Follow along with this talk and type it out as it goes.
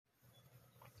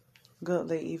Good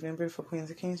late evening, beautiful queens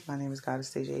and kings. My name is Goddess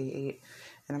Stage 88,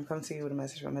 and I'm coming to you with a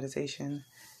message from meditation,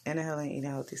 inner healing,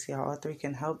 eating healthy. See how all three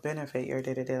can help benefit your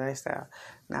day-to-day lifestyle.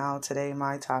 Now, today,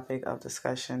 my topic of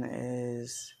discussion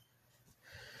is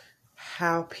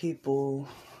how people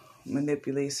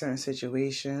manipulate certain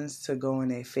situations to go in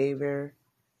their favor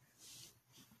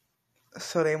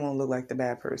so they won't look like the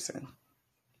bad person.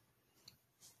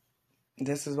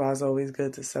 This is why it's always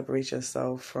good to separate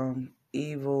yourself from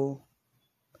evil,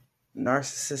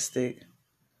 narcissistic,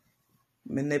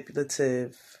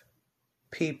 manipulative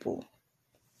people.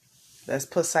 Let's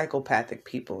put psychopathic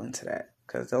people into that,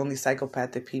 because only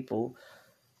psychopathic people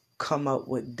come up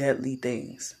with deadly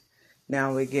things.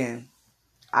 Now, again,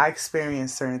 I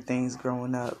experienced certain things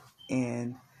growing up,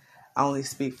 and I only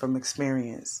speak from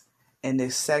experience. In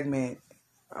this segment,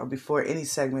 or before any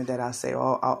segment that I say,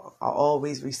 I'll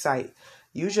always recite.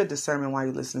 Use your discernment while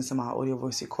you listen to my audio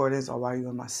voice recordings or while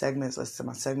you're in my segments. Listen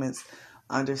to my segments.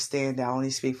 Understand that I only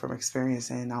speak from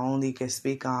experience, and I only can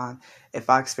speak on if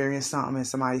I experience something and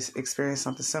somebody experienced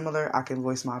something similar, I can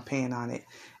voice my opinion on it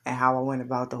and how I went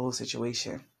about the whole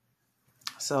situation.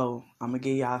 So I'm going to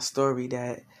give y'all a story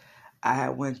that I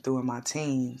had went through in my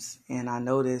teens, and I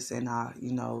noticed, and I,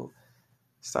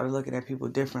 started looking at people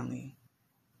differently.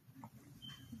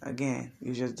 Again,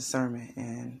 use your discernment,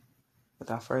 and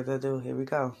without further ado, here we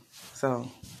go. So,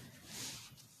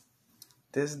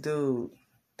 this dude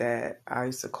that I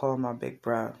used to call my big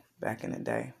bro back in the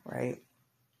day, right?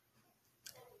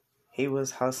 He was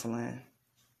hustling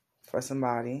for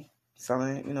somebody,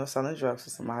 selling drugs for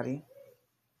somebody.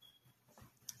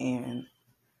 And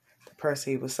the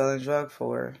person he was selling drugs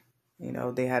for,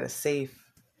 they had a safe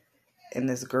in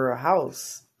this girl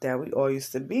house that we all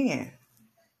used to be in.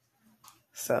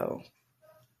 So,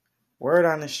 word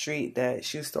on the street that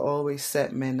she used to always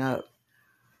set men up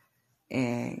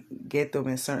and get them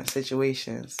in certain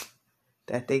situations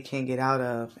that they can't get out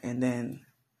of, and then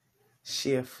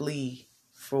she'll flee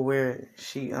for where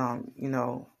she,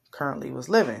 currently was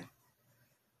living.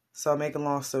 So, make a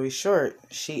long story short,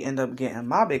 she ended up getting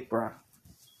my big bro.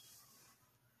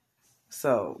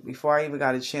 So, before I even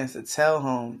got a chance to tell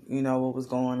him, what was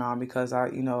going on, because I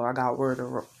got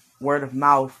word of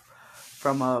mouth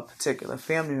from a particular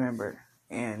family member,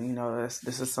 and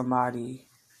this is somebody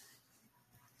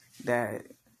that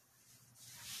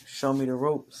showed me the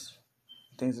ropes,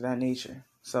 things of that nature.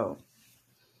 So,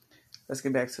 let's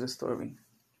get back to the story.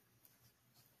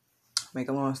 Make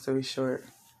a long story short,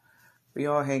 we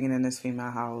all hanging in this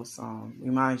female house.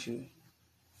 Remind you,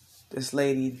 this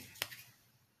lady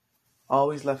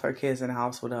always left her kids in the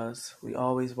house with us. We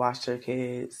always watched her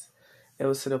kids. It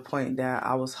was to the point that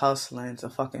I was hustling to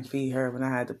fucking feed her when I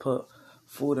had to put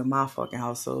food in my fucking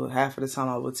house. So half of the time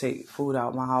I would take food out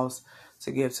of my house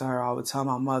to give to her. I would tell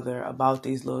my mother about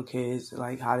these little kids,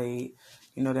 like how they,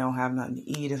 they don't have nothing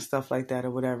to eat and stuff like that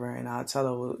or whatever. And I'd tell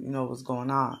her, what's going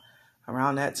on.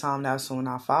 Around that time, that's when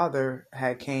our father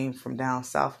had came from down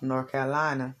south from North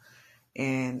Carolina.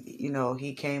 And,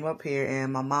 he came up here,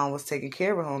 and my mom was taking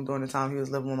care of him during the time he was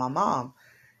living with my mom.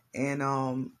 And,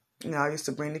 I used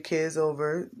to bring the kids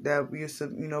over that we used to,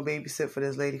 babysit for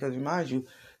this lady. Because remind you,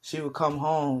 she would come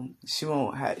home. She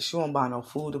won't buy no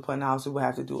food to put in the house. We would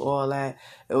have to do all that.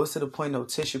 It was to the point, no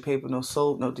tissue paper, no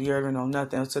soap, no deodorant, no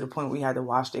nothing. It was to the point we had to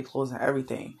wash their clothes and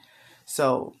everything.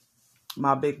 So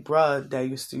my big brother that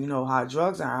used to, hide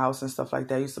drugs in our house and stuff like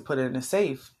that, used to put it in a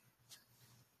safe.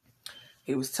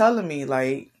 He was telling me,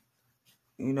 like,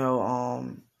 he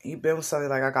been saying,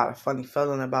 like, I got a funny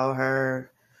feeling about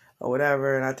her or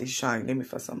whatever, and I think she's trying to get me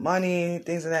for some money,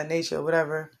 things of that nature or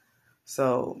whatever.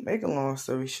 So, make a long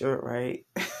story short, right?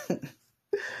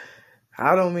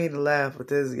 I don't mean to laugh, but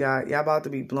this, y'all about to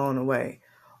be blown away.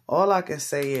 All I can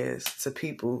say is to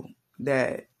people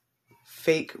that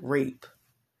fake rape,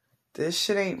 this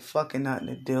shit ain't fucking nothing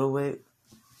to deal with.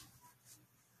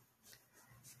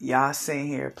 Y'all sitting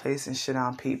here placing shit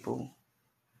on people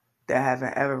that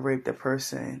haven't ever raped a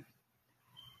person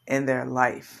in their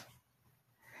life.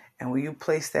 And when you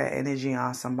place that energy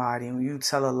on somebody, and when you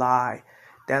tell a lie,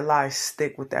 that lie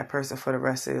stick with that person for the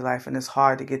rest of their life, and it's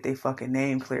hard to get their fucking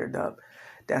name cleared up.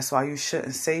 That's why you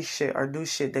shouldn't say shit or do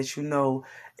shit that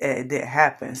it didn't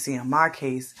happen. See, in my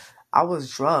case, I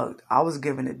was drugged. I was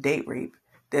given a date rape.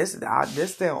 This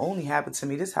didn't only happen to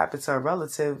me. This happened to a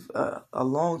relative a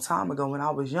long time ago when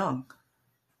I was young.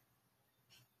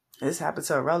 This happened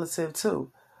to a relative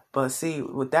too. But see,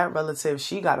 with that relative,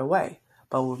 she got away.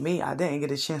 But with me, I didn't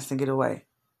get a chance to get away.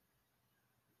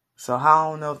 So I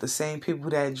don't know if the same people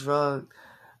that drugged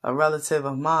a relative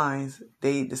of mine,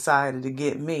 they decided to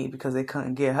get me because they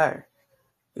couldn't get her.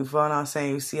 You feel what I'm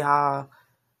saying? You see how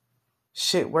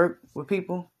shit work with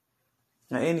people?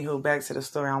 Now, anywho, back to the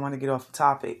story. I want to get off the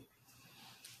topic.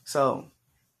 So,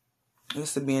 I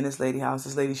used to be in this lady house.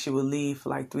 This lady, she would leave for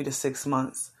like 3 to 6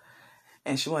 months.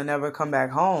 And she would never come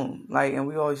back home. Like, and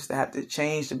we always used to have to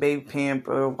change the baby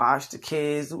pamper, wash the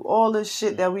kids, do all this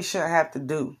shit that we shouldn't have to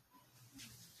do.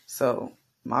 So,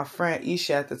 my friend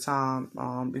Isha at the time,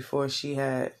 before she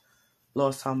had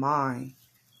lost her mind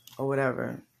or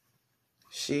whatever,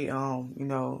 she, she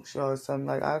always told me,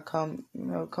 like, I come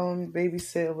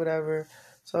babysit or whatever.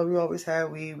 So we always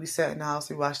had we sat in the house,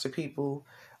 we watched the people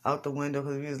out the window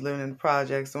because we was living in the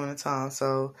projects during the time.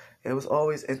 So it was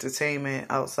always entertainment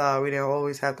outside. We didn't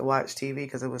always have to watch TV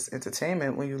because it was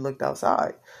entertainment when you looked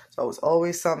outside. So it was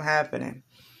always something happening.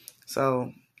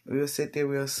 So we would sit there,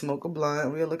 we would smoke a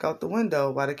blunt, we would look out the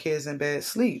window while the kids in bed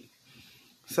sleep.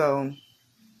 So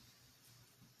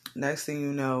next thing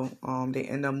you know, they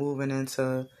end up moving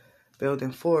into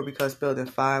Building 4 because Building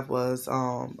 5 was,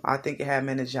 I think it had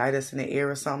meningitis in the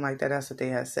air or something like that. That's what they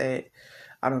had said.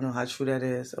 I don't know how true that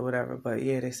is or whatever, but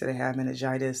yeah, they said they had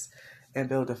meningitis in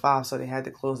Building 5, so they had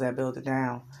to close that building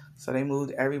down. So they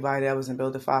moved everybody that was in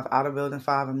Building 5 out of Building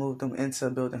 5 and moved them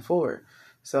into Building 4.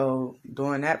 So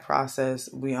during that process,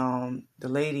 we the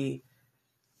lady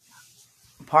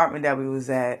apartment that we was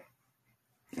at,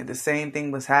 the same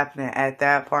thing was happening at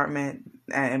that apartment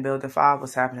and in Building 5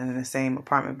 was happening in the same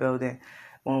apartment building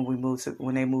when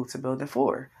they moved to Building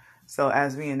 4. So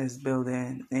as we in this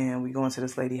building and we go into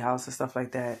this lady house and stuff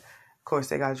like that, of course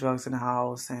they got drugs in the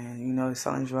house and they're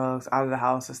selling drugs out of the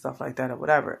house and stuff like that or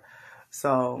whatever.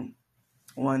 So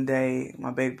one day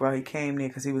my big bro, he came there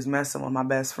because he was messing with my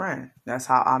best friend. That's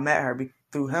how I met her,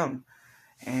 through him.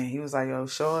 And he was like, yo,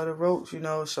 show her the ropes,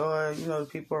 show her, the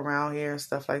people around here and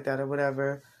stuff like that or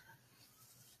whatever.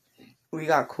 We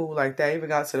got cool like that. Even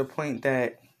got to the point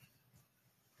that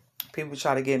people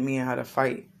try to get me and her to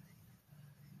fight.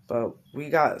 But we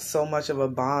got so much of a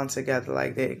bond together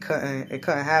like that it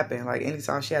couldn't happen. Like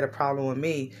anytime she had a problem with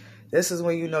me, this is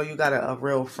when you got a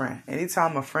real friend.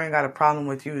 Anytime a friend got a problem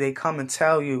with you, they come and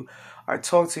tell you or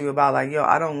talk to you about like, yo,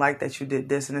 I don't like that you did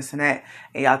this and this and that.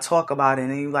 And y'all talk about it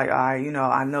and you like, all right,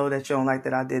 I know that you don't like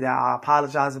that I did that. I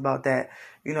apologize about that.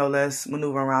 Let's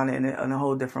maneuver around it in a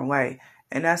whole different way.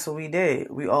 And that's what we did.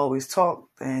 We always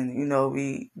talked and,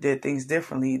 we did things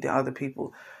differently than other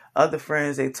people. Other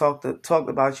friends, they talked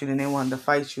about you and they wanted to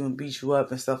fight you and beat you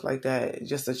up and stuff like that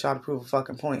just to try to prove a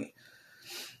fucking point.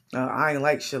 I ain't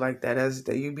like shit like that. As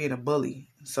that you being a bully.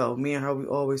 So me and her, we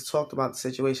always talked about the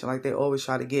situation. Like they always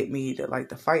try to get me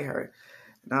to fight her.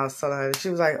 And I was telling her, she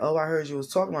was like, oh, I heard you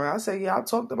was talking about her. I said, yeah, I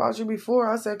talked about you before.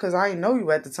 I said, because I didn't know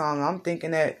you at the time. I'm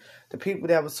thinking that the people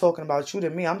that was talking about you to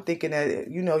me, I'm thinking that,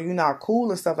 you're not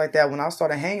cool and stuff like that. When I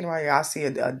started hanging around here, I see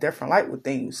a different light with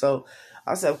things. So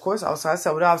I said, of course. I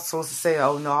said, what I was supposed to say?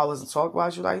 Oh, no, I wasn't talking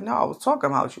about you. Like, no, I was talking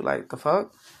about you. Like, the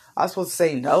fuck? I was supposed to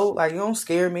say no. Like, you don't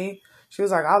scare me. She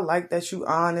was like, I like that you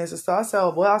honest and stuff. I said,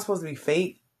 oh, boy, I was supposed to be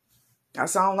fake. I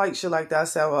said, I don't like shit like that. I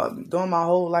said, during my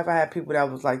whole life, I had people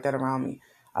that was like that around me.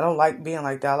 I don't like being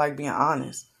like that. I like being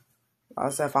honest. I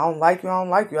said, if I don't like you, I don't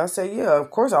like you. I said, yeah,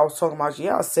 of course I was talking about you.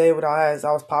 Yeah, I said what I had.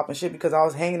 I was popping shit because I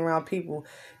was hanging around people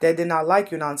that did not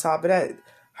like you. And on top of that,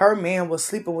 her man was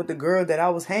sleeping with the girl that I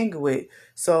was hanging with.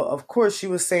 So, of course, she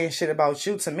was saying shit about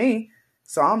you to me.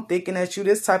 So I'm thinking that you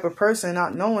this type of person,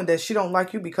 not knowing that she don't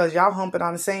like you because y'all humping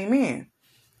on the same man.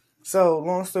 So,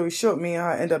 long story short, me and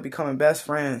her end up becoming best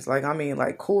friends. Like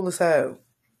cool as hell.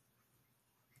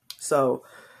 So,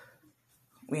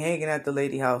 we hanging at the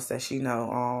lady house that she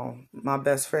know. My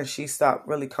best friend, she stopped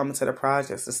really coming to the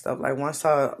projects and stuff. Like, once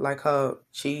her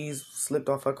cheese slipped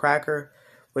off her cracker,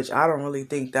 which I don't really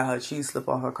think that her cheese slipped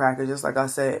off her cracker. Just like I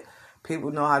said,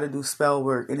 people know how to do spell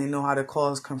work and they know how to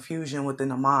cause confusion within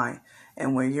the mind.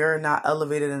 And when you're not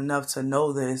elevated enough to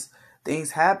know this,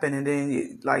 things happen and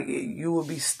then you will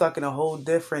be stuck in a whole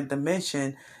different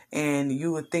dimension and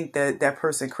you would think that that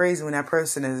person crazy when that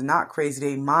person is not crazy.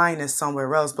 Their mind is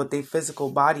somewhere else, but their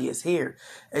physical body is here.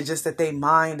 It's just that they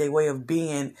mind, their way of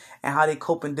being and how they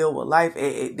cope and deal with life.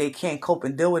 They can't cope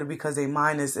and deal with it because their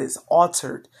mind is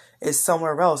altered. It's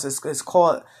somewhere else. It's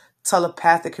called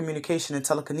telepathic communication and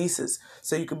telekinesis.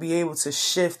 So you could be able to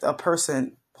shift a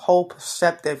person whole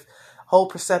perceptive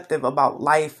about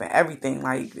life and everything.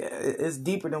 Like, it's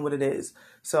deeper than what it is.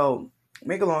 So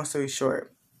make a long story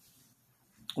short,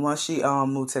 once she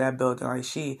moved to that building, like,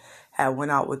 she had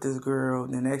went out with this girl.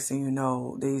 The next thing you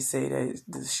know, they say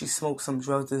that she smoked some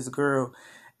drugs to this girl,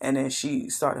 and then she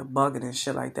started bugging and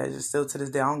shit like that. Just still to this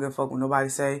day, I don't give a fuck what nobody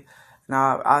say.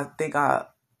 Now, I think I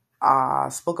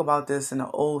spoke about this in the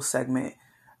old segment.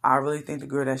 I really think the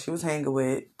girl that she was hanging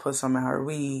with put some in her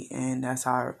weed, and that's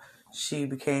how she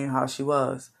became how she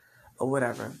was, or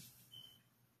whatever.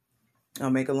 I'll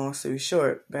make a long story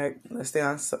short. Let's stay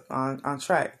on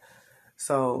track.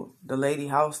 So the lady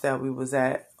house that we was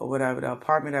at, or whatever, the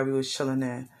apartment that we was chilling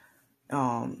in,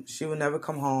 she would never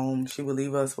come home. She would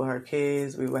leave us with her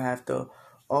kids. We would have to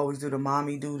always do the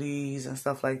mommy duties and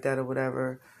stuff like that or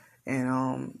whatever.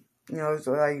 And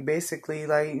so like basically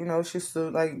like, she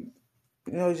stood like,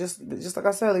 just like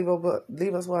I said,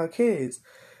 leave us with our kids.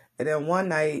 And then one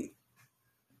night,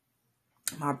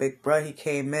 my big bro, he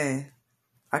came in.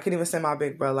 I can't even say my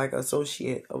big bro, like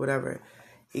associate or whatever.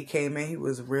 He came in, he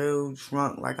was real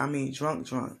drunk, like I mean drunk.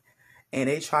 And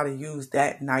they try to use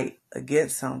that night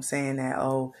against him, saying that,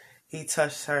 oh, he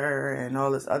touched her and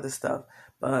all this other stuff.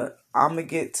 But I'm going to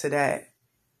get to that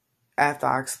after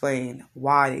I explain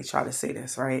why they try to say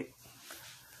this, right?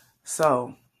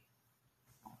 So,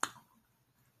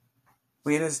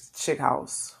 we in this chick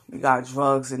house. We got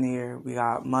drugs in here. We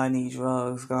got money,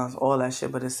 drugs, guns, all that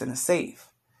shit, but it's in a safe.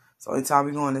 So, every time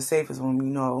we go in the safe is when we,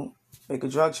 make a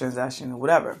drug transaction or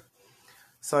whatever.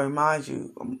 So, remind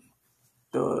you,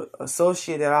 the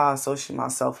associate that I associated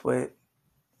myself with,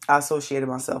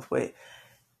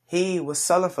 he was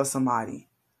selling for somebody.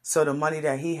 So the money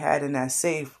that he had in that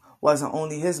safe wasn't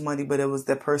only his money, but it was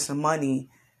the person's money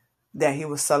that he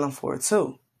was selling for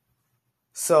too.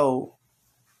 So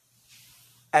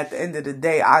at the end of the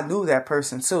day, I knew that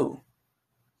person too.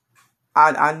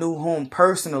 I knew him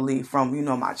personally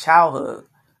from, my childhood.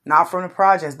 Not from the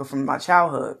projects, but from my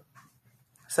childhood.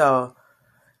 So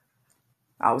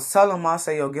I was telling him, I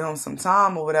say, yo, give him some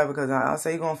time or whatever, because I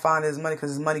say you're going to find his money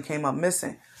because his money came up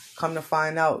missing. Come to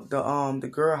find out, the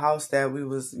girl house that we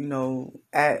was,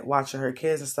 at watching her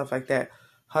kids and stuff like that,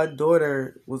 her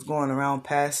daughter was going around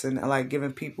passing and like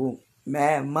giving people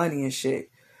mad money and shit.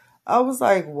 I was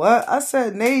like, what? I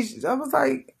said, Nage. I was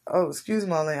like, oh, excuse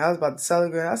my language. I was about to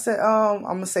tell her. I said, I'm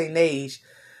going to say Nage.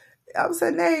 I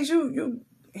said, Nage, you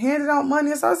handed out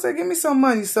money. So I said, give me some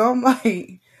money. So I'm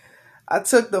like, I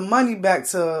took the money back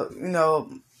to,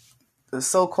 the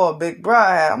so-called big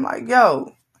bride. I'm like,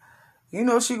 yo,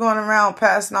 she going around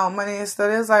passing out money and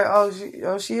stuff. It's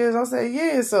like, she is? I said,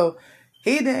 yeah. So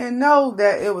he didn't know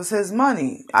that it was his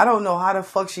money. I don't know how the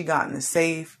fuck she got in the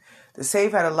safe. The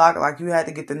safe had a lock, like you had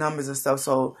to get the numbers and stuff.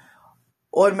 So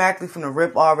automatically from the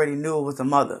rip, I already knew it was the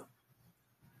mother.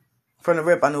 From the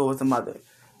rip, I knew it was the mother.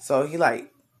 So he like,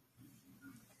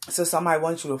 so somebody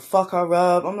wants you to fuck her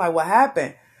up. I'm like, what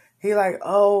happened? He like,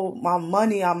 oh, my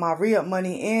money, my re-up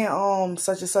money and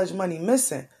such and such money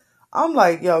missing. I'm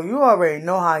like, yo, you already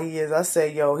know how he is. I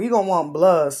said, yo, he gonna want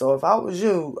blood. So if I was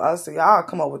you, I said, I'll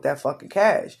come up with that fucking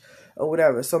cash or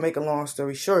whatever. So make a long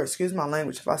story short, excuse my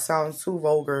language if I sound too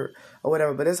vulgar or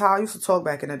whatever, but it's how I used to talk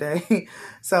back in the day.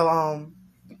 So,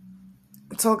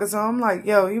 talking to him, I'm like,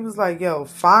 yo, he was like, yo,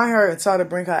 find her and try to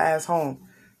bring her ass home.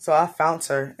 So I found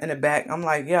her in the back. I'm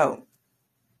like, yo,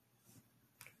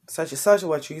 such and such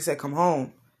what you? He said, come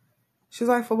home. She was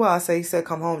like, for what? I said, he said,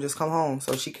 come home, just come home.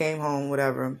 So she came home,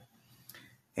 whatever.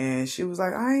 And she was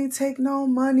like, I ain't take no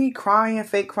money, crying,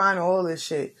 fake crying, all this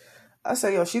shit. I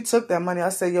said, yo, she took that money. I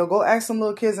said, yo, go ask some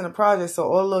little kids in the projects. So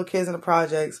all the little kids in the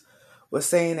projects was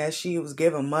saying that she was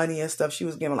giving money and stuff. She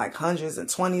was giving like hundreds and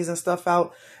 20s and stuff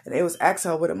out. And they was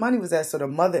asking her where the money was at. So the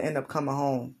mother ended up coming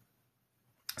home.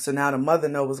 So now the mother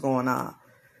know what's going on.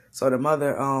 So the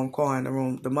mother called her in the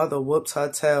room. The mother whooped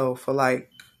her tail for like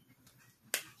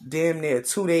damn near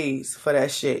 2 days for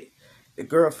that shit. The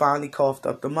girl finally coughed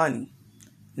up the money.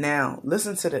 Now,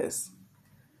 listen to this.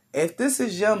 If this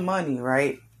is your money,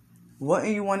 right,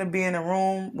 wouldn't you want to be in a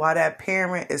room while that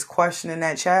parent is questioning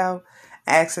that child,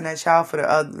 asking that child for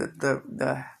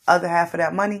the other half of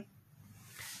that money?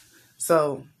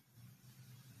 So,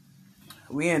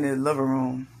 we in the living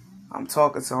room. I'm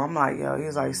talking to him. I'm like, yo,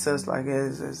 he's like, sis, like,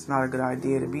 it's not a good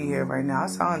idea to be here right now. I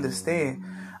said, I understand.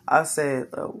 I said,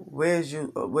 where's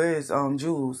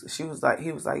Jules? He was like,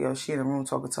 yo, she in the room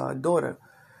talking to her daughter.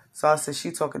 So I said,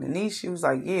 she talking to Niche? She was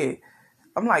like, yeah.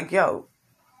 I'm like, yo,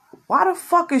 why the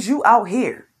fuck is you out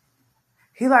here?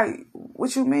 He like,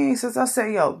 what you mean? Since I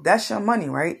said, yo, that's your money,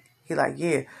 right? He like,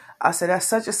 yeah. I said, that's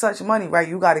such and such money, right?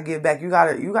 You got to give back. You got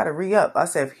to re-up. I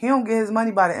said, if he don't get his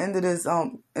money by the end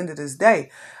of this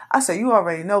day, I said, you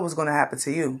already know what's going to happen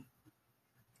to you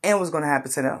and what's going to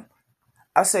happen to them.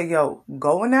 I said, yo,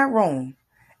 go in that room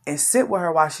and sit with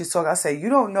her while she's talking. I said, you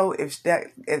don't know if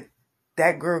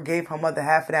that girl gave her mother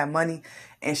half of that money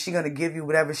and she going to give you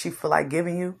whatever she feel like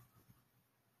giving you.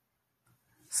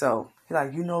 So he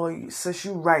like, you know what, sis,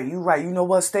 you right. You know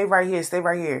what? Stay right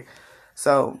here.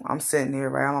 So I'm sitting there,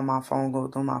 right? I'm on my phone, go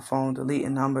through my phone,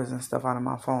 deleting numbers and stuff out of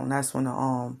my phone. That's when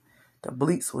the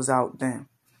bleeps was out then.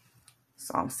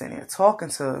 So I'm sitting there talking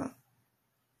to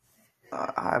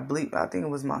I think it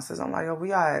was my sister. I'm like, yo,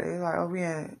 we all right. He's like, oh, we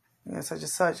in such and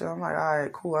such. And I'm like, all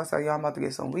right, cool. I said, yo, I'm about to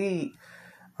get some weed.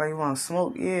 Or you want to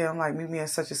smoke? Yeah. I'm like, meet me in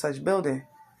such and such building.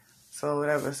 So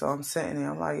whatever. So I'm sitting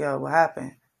there. I'm like, yo, what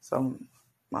happened? So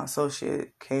my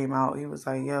associate came out. He was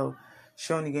like, yo,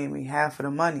 she only gave me half of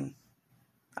the money.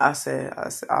 I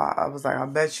was like, I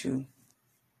bet you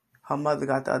her mother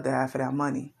got the other half of that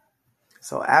money.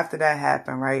 So after that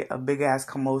happened, right, a big ass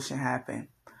commotion happened.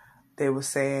 They were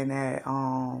saying that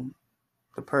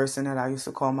the person that I used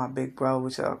to call my big bro,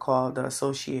 which I call the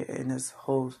associate in this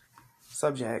whole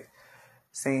subject,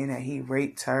 saying that he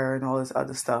raped her and all this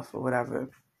other stuff or whatever.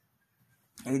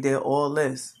 He did all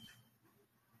this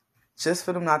just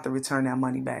for them not to return that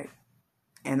money back.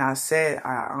 And I said,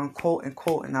 I'm quoting,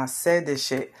 and I said this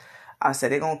shit. I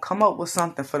said, they're going to come up with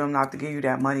something for them not to give you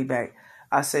that money back.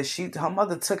 I said, her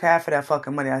mother took half of that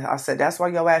fucking money. I said, that's why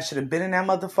your ass should have been in that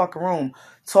motherfucking room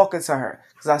talking to her.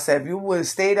 Because I said, if you would have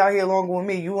stayed out here longer with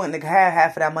me, you wouldn't have had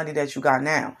half of that money that you got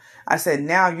now. I said,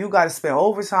 now you got to spend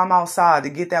overtime outside to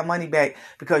get that money back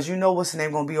because you know what's the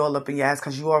name going to be all up in your ass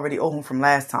because you already owe him from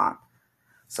last time.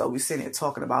 So we sitting here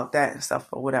talking about that and stuff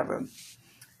or whatever.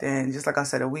 Then, just like I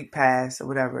said, a week passed or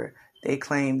whatever, they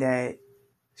claimed that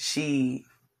she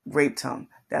raped him.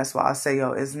 That's why I say,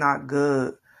 yo, it's not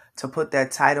good to put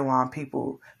that title on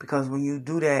people because when you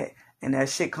do that and that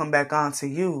shit come back onto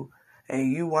you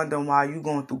and you wonder why you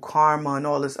going through karma and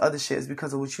all this other shit, it's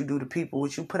because of what you do to people.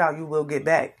 What you put out, you will get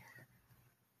back.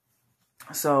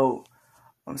 So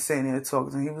I'm sitting there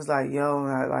talking to him. He was like, yo,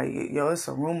 it's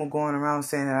a rumor going around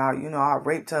saying that I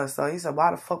raped her. So he said,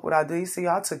 why the fuck would I do? He said,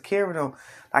 yo, I took care of him.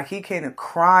 Like, he came to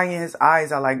cry in his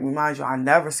eyes. I remind you, I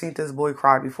never seen this boy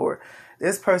cry before.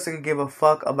 This person could give a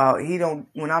fuck about, he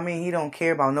don't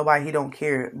care about nobody, he don't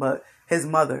care, but his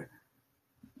mother.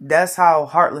 That's how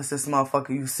heartless this motherfucker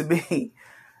used to be.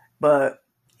 But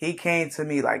he came to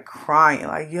me like crying,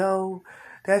 like, yo,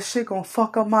 that shit gonna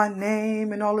fuck up my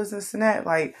name and all this and that.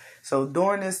 Like, so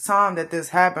during this time that this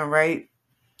happened, right,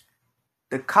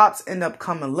 the cops end up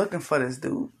coming looking for this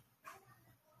dude.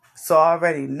 So I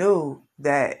already knew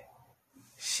that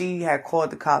she had called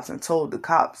the cops and told the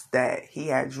cops that he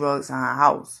had drugs in her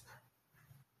house.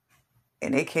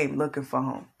 And they came looking for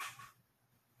him.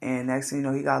 And next thing you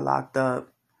know, he got locked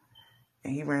up.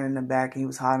 And he ran in the back and he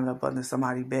was hiding up under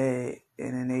somebody's bed.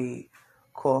 And then they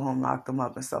called home, locked him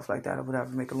up and stuff like that or whatever.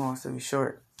 Make a long story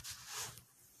short.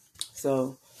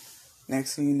 So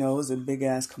next thing you know, it was a big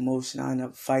ass commotion. I ended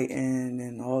up fighting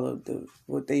and all of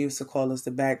what they used to call us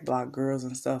the back block girls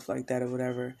and stuff like that or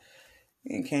whatever.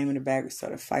 And came in the back and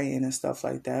started fighting and stuff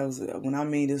like that.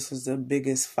 This was the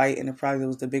biggest fight in the project, it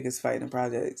was the biggest fight in the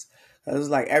projects. It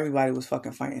was like everybody was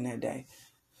fucking fighting that day.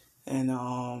 And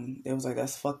it was like,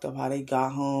 that's fucked up how they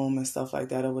got home and stuff like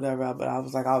that or whatever. But I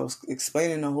was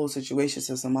explaining the whole situation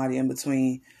to somebody in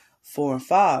between 4 and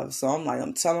 5. So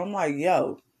I'm telling them,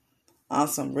 yo, on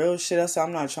some real shit. I said,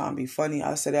 I'm not trying to be funny.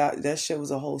 I said, that shit was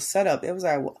a whole setup. It was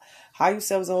like, how you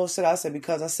said it was a whole setup? I said,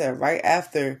 because I said right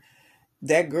after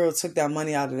that girl took that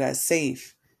money out of that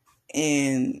safe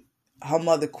and her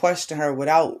mother questioned her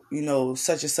without,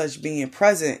 such and such being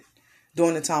present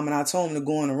during the time. And I told him to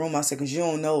go in the room. I said, because you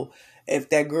don't know if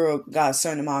that girl got a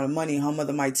certain amount of money, her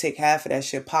mother might take half of that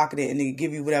shit, pocket it, and then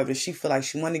give you whatever she feel like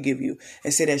she want to give you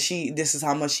and say that this is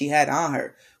how much she had on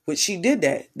her. Which she did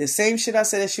that. The same shit I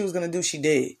said that she was going to do, she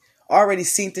did. Already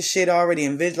seen the shit, already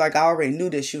envisioned, like I already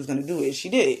knew that she was going to do it. She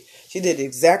did it. She did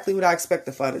exactly what I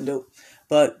expected for her to do.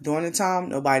 But during the time,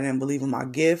 nobody didn't believe in my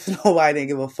gift. Nobody didn't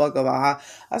give a fuck about how.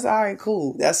 I said, all right,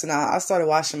 cool. I started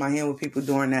washing my hand with people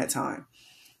during that time.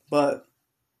 But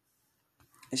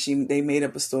they made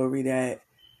up a story that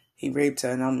he raped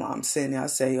her. And I'm sitting there. I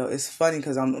say, yo, it's funny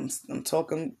because I'm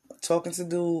talking to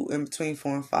dude in between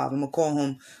 4 and 5. I'm going to call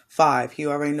him 5. He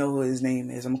already know who his name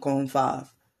is. I'm going to call him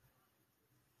 5.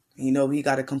 He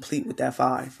got to complete with that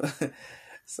 5.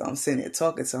 So I'm sitting there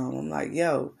talking to him. I'm like,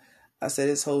 yo, I said,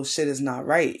 this whole shit is not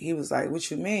right. He was like,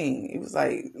 what you mean? He was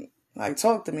like,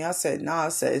 talk to me. I said, nah. I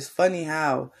said, it's funny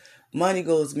how money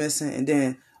goes missing and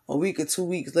then a week or 2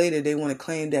 weeks later, they want to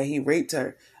claim that he raped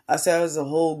her. I said, there's a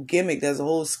whole gimmick. There's a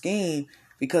whole scheme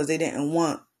because they didn't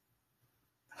want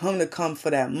him to come for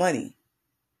that money.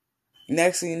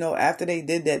 Next thing you know, after they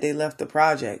did that, they left the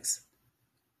projects.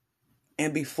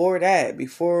 And before that,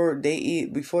 before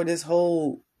this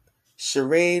whole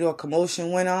charade or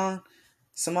commotion went on,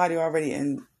 somebody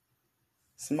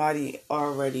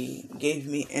already gave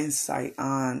me insight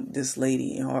on this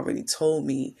lady and already told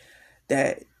me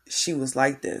that she was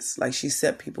like this. Like, she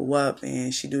set people up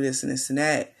and she do this and this and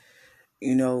that,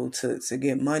 to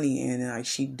get money, and like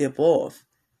she dip off.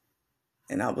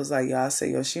 And I was like, yo, I said,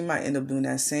 yo, she might end up doing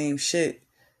that same shit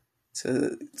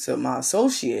to my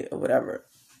associate or whatever.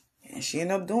 And she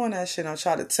ended up doing that shit. And I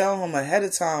tried to tell him ahead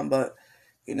of time, but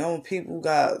you know, when people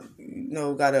got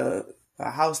a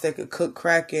house that could cook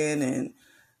crack in and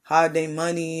hide their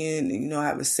money and, you know,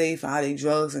 have a safe and hide their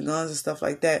drugs and guns and stuff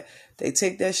like that, they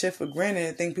take that shit for granted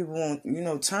and think people won't, you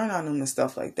know, turn on them and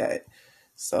stuff like that.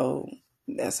 So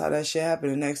that's how that shit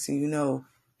happened. The next thing you know,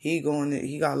 he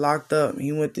got locked up.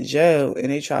 He went to jail,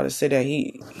 and they try to say that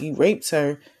he raped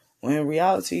her, when in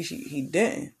reality he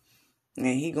didn't. And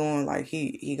he going like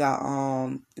he got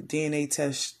the DNA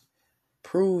test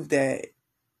proved that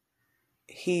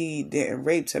he didn't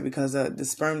rape her because of the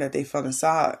sperm that they found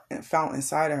inside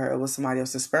of her. It was somebody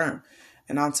else's sperm.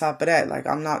 And on top of that, like,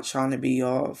 I'm not trying to be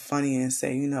all funny and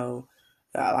say, you know,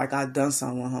 like I done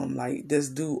something with him. Like, this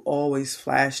dude always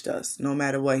flashed us. No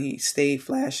matter what, he stayed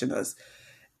flashing us.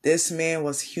 This man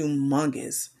was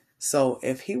humongous. So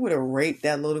if he would have raped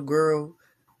that little girl,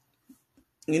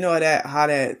 you know how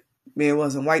that man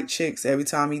was in White Chicks, every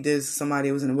time he did somebody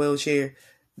who was in a wheelchair,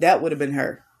 that would have been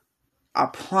her. I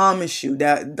promise you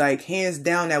that, like, hands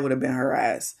down, that would have been her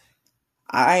ass.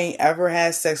 I ain't ever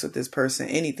had sex with this person,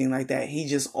 anything like that. He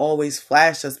just always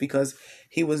flashed us because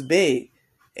he was big.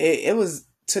 It was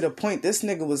to the point this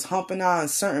nigga was humping on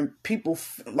certain people,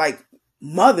 like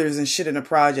mothers and shit in the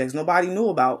projects nobody knew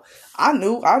about. I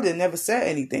knew. I didn't never say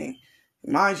anything.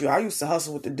 Mind you, I used to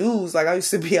hustle with the dudes. Like, I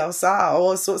used to be outside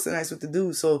all sorts of nights with the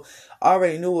dudes. So I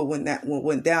already knew what went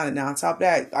down. And now on top of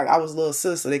that, like, I was a little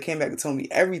sis, so they came back and told me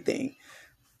everything.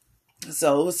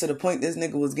 So it was to the point this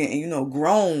nigga was getting, you know,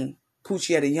 grown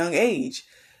coochie at a young age.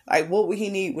 Like, what would he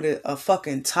need with a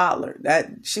fucking toddler? That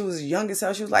she was young as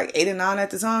hell. She was like 8 or 9 at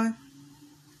the time.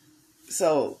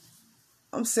 So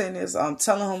I'm saying this. I'm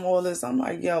telling him all this. I'm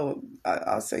like, yo,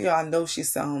 I say, yo, I know she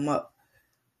set him up.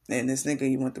 And this nigga,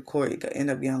 he went to court. He could end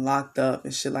up getting locked up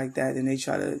and shit like that. And they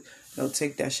try to, you know,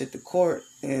 take that shit to court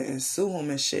and sue him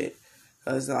and shit.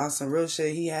 Because on some real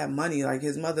shit, he had money. Like,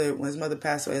 when his mother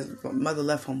passed away, his mother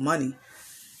left him money.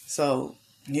 So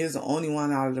he was the only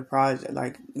one out of the project.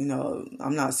 Like, you know,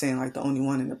 I'm not saying like the only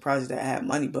one in the project that had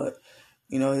money, but,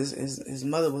 you know, his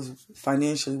mother was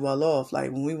financially well off.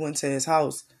 Like, when we went to his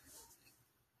house,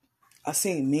 I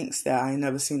seen minks that I ain't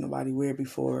never seen nobody wear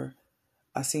before.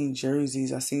 I seen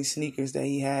jerseys. I seen sneakers that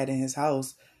he had in his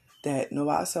house that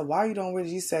nobody. I said, why you don't wear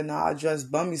these? He said, nah, I dress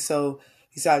bummy. So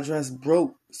he said, I dress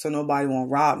broke so nobody won't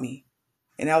rob me.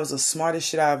 And that was the smartest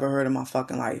shit I ever heard in my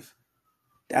fucking life.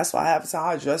 That's why half the time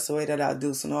I dress the way that I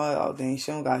do. So no, oh dang,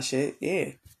 she don't got shit.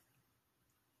 Yeah.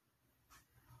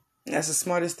 That's the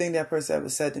smartest thing that person ever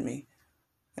said to me.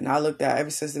 And ever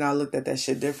since then, I looked at that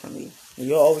shit differently. And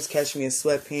you'll always catch me in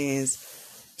sweatpants,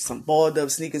 some balled up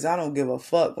sneakers. I don't give a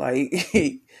fuck. Like,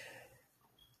 like,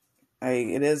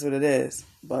 it is what it is.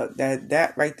 But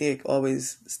that right there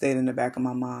always stayed in the back of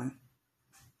my mind.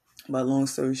 But long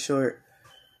story short,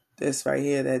 this right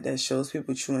here that shows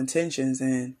people true intentions,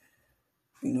 and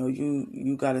you know,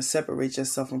 you gotta separate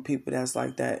yourself from people that's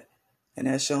like that, and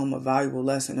that show them a valuable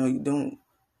lesson. No, you don't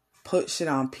put shit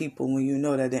on people when you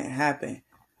know that didn't happen.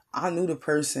 I knew the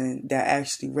person that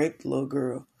actually raped the little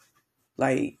girl.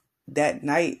 Like, that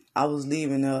night, I was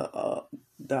leaving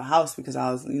the house because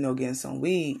I was, you know, getting some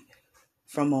weed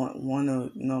from one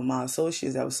of, you know, my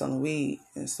associates that was selling weed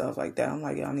and stuff like that. I'm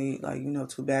like, I need, like, you know,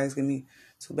 2 bags. Give me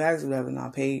 2 bags or whatever. And I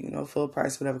pay, you know, full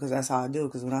price, whatever, because that's how I do.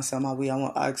 Because when I sell my weed,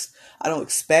 I don't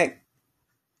expect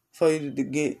for you to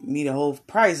get me the whole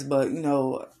price. But, you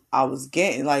know, I was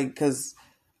getting, like, because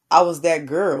I was that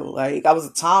girl. Like, I was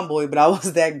a tomboy, but I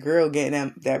was that girl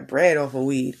getting that bread off of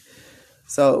weed.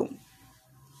 So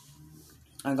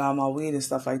I got my weed and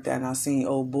stuff like that. And I seen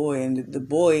old boy, and the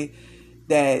boy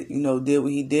that, you know, did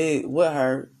what he did with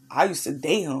her, I used to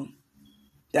date him.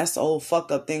 That's the whole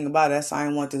fucked up thing about it. That's why I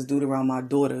didn't want this dude around my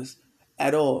daughters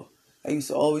at all. I used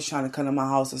to always trying to come to my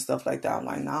house and stuff like that. I'm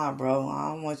like, nah, bro, I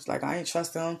don't want, like, I ain't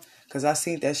trusting him because I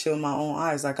seen that shit with my own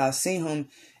eyes. Like, I seen him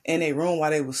in a room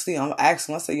while they was sleeping. I'm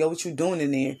asking him, I said, yo, what you doing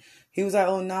in there? He was like,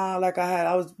 oh, nah, like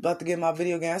I was about to get my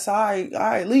video game. I said, all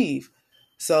right, leave.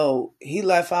 So he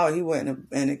left out. He went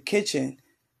in the kitchen.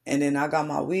 And then I got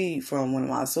my weed from one of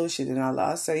my associates. And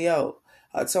I said, yo,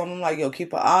 I told him, like, yo,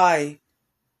 keep an eye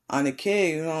on the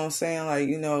kid. You know what I'm saying? Like,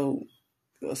 you know,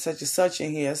 such and such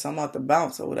in here. So I'm about to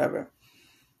bounce or whatever.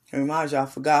 And remind you, I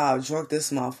forgot how drunk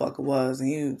this motherfucker was. And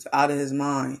he was out of his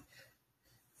mind.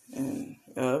 And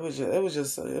it was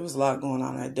a lot going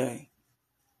on that day.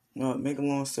 You know, make a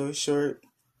long story short,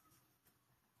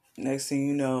 next thing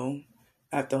you know,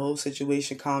 after the whole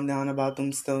situation calmed down about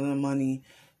them stealing the money,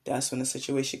 that's when the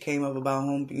situation came up about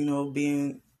him, you know,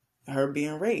 being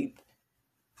raped.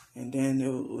 And then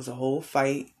it was a whole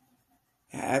fight.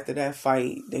 And after that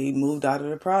fight, they moved out of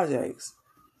the projects.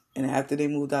 And after they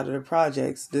moved out of the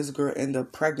projects, this girl ended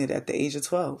up pregnant at the age of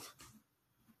 12.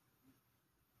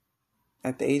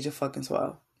 At the age of fucking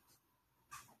 12.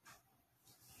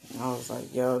 And I was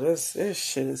like, yo, this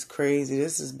shit is crazy.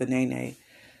 This is banana.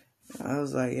 I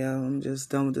was like, yo, I'm just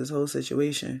done with this whole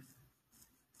situation.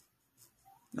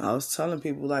 And I was telling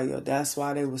people, like, yo, that's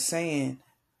why they were saying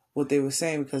what they were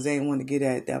saying, because they didn't want to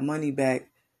get that money back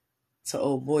to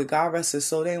old boy. God rest his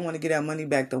soul. They didn't want to get that money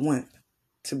back to Wimp.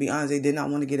 To be honest, they did not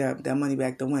want to get that money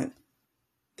back to Wimp.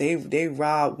 They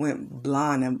robbed Wimp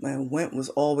blind, and Wimp was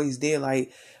always there.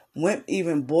 Like, Wimp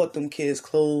even bought them kids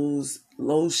clothes,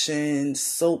 lotion,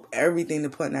 soap, everything to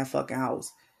put in that fucking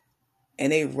house.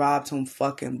 And they robbed him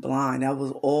fucking blind. That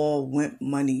was all Wimp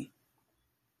money.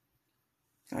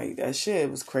 Like, that shit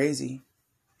was crazy.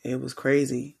 It was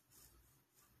crazy.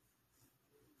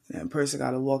 That person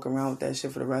got to walk around with that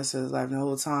shit for the rest of his life. And the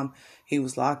whole time he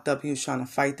was locked up, he was trying to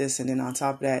fight this. And then on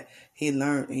top of that, he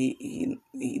learned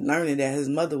that his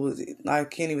mother was, I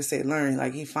can't even say learn,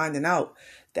 like he finding out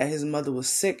that his mother was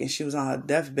sick and she was on her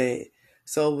deathbed.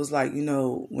 So it was like, you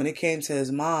know, when it came to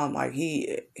his mom, like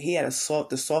he had the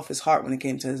softest heart when it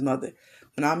came to his mother.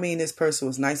 When I mean this person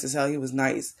was nice as hell, he was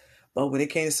nice. But when it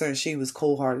came to certain, she was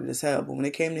cold-hearted as hell. But when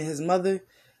it came to his mother,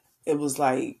 it was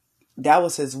like, that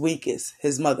was his weakest,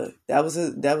 his mother. That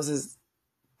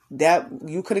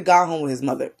you could have gone home with his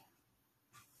mother.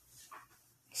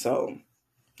 So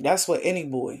that's what any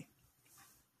boy.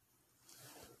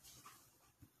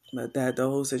 But the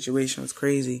whole situation was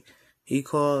crazy. He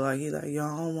called, yo,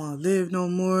 I don't want to live no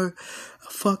more.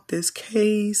 Fuck this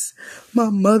case. My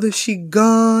mother, she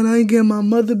gone. I ain't getting my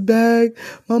mother back.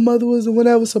 My mother was the one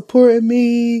that was supporting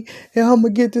me. And I'm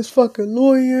going to get this fucking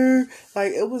lawyer.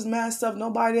 Like, it was messed up.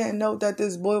 Nobody didn't know that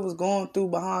this boy was going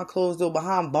through behind closed door,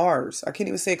 behind bars. I can't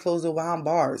even say closed door, behind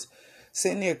bars.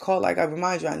 Sitting there called, like, I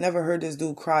remind you, I never heard this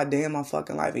dude cry a day in my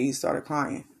fucking life. And he started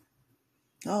crying.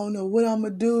 I don't know what I'm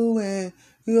going to do, and,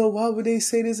 you know, why would they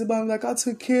say this about me? Like, I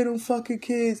took care of them fucking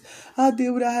kids. I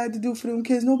did what I had to do for them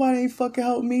kids. Nobody ain't fucking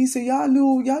helped me. He said, y'all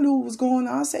knew what was going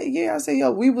on. I said, yeah. I said, yo,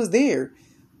 we was there.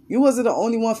 You wasn't the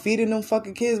only one feeding them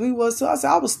fucking kids. We was. So I said,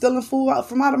 I was stealing food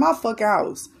from out of my fucking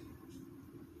house.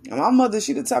 And my mother,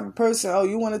 she the type of person, oh,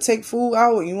 you want to take food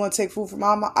out? You want to take food from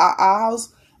our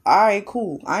house? All right,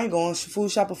 cool. I ain't going food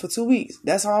shopping for 2 weeks.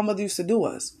 That's how our mother used to do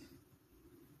us.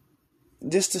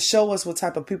 Just to show us what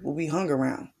type of people we hung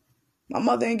around. My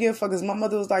mother ain't give a fuck, because my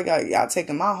mother was like, y'all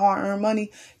taking my hard-earned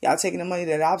money. Y'all taking the money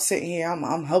that I'm sitting here,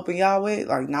 I'm helping y'all with.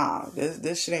 Like, nah,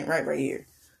 this shit ain't right here.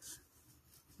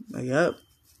 Like, yep.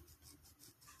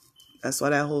 That's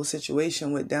why that whole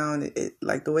situation went down it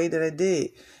like the way that it did.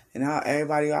 And how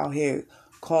everybody out here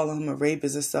calling him a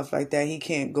rapist and stuff like that. He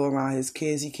can't go around his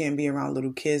kids. He can't be around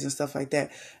little kids and stuff like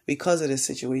that because of this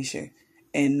situation.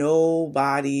 And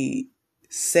nobody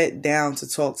sat down to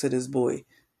talk to this boy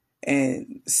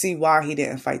and see why he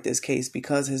didn't fight this case,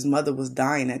 because his mother was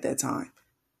dying at that time.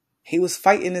 He was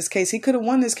fighting this case. He could have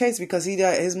won this case because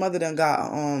his mother done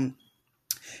got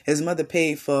his mother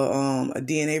paid for a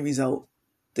DNA result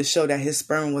to show that his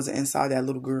sperm wasn't inside that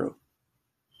little girl.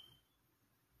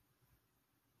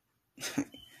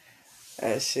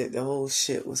 That shit, the whole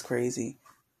shit was crazy.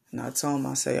 And I told him,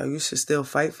 I said, yo, you should still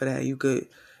fight for that. You could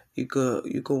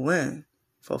win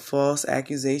for false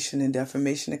accusation and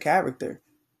defamation of character.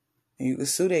 And you could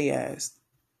sue their ass.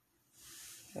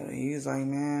 He was like,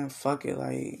 man, fuck it.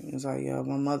 Like, he was like, yo,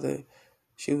 my mother,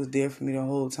 she was there for me the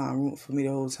whole time, rooting for me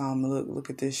the whole time. Look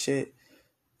at this shit.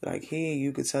 Like,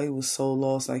 you could tell he was so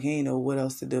lost. Like, he ain't know what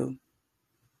else to do.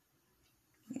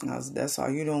 That's how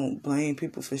you don't blame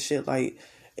people for shit. Like,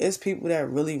 it's people that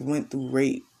really went through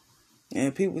rape.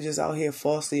 And people just out here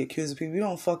falsely accusing people. You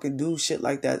don't fucking do shit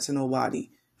like that to nobody.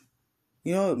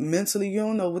 You know, mentally, you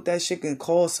don't know what that shit can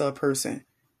cause to a person.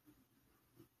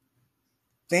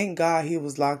 Thank God he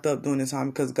was locked up during the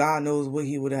time, because God knows what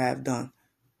he would have done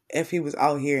if he was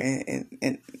out here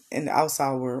in the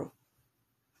outside world.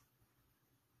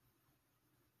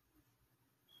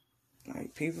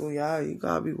 Like, people, y'all, you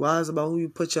gotta be wise about who you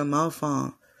put your mouth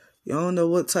on. You don't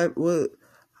know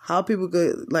how people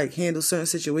could, like, handle certain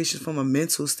situations from a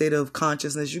mental state of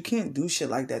consciousness. You can't do shit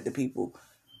like that to people.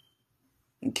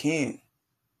 You can't.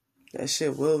 That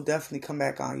shit will definitely come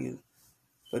back on you.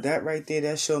 But that right there,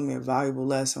 that showed me a valuable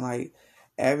lesson. Like,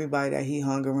 everybody that he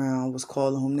hung around was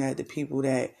calling him that. The people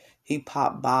that he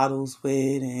popped bottles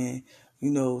with and,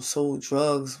 you know, sold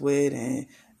drugs with, and,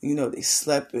 you know, they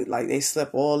slept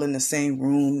all in the same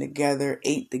room together,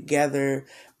 ate together,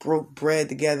 broke bread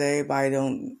together.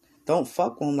 Everybody don't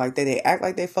fuck with him like that. They act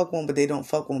like they fuck with him, but they don't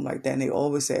fuck with him like that. And they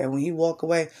always say, when he walk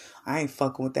away, I ain't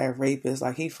fucking with that rapist.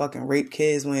 Like, he fucking raped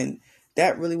kids, when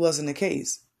that really wasn't the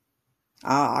case.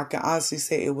 I can honestly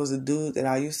say it was a dude that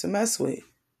I used to mess with.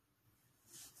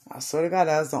 I swear to God,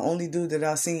 that was the only dude that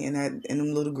I seen in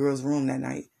them little girls' room that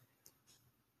night.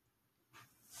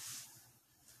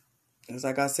 It's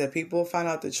like I said, people find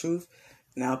out the truth.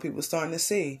 Now people starting to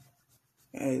see.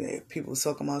 And people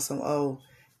talking about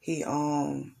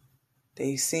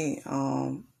they seen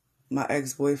my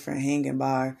ex-boyfriend hanging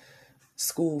by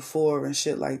school for and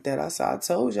shit like that. I said, I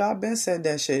told you, I've been said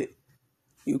that shit.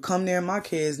 You come near my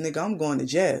kids, nigga, I'm going to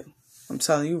jail. I'm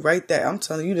telling you right there. I'm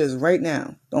telling you this right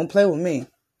now. Don't play with me.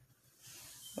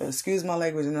 Excuse my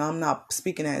language, and I'm not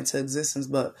speaking that into existence,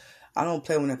 but I don't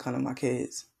play when it comes to my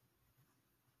kids.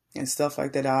 And stuff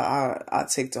like that, I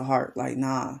take to heart. Like,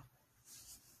 nah.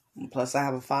 Plus, I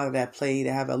have a father that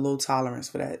have a low tolerance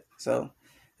for that. So,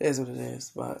 it is what it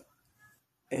is. But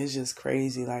it's just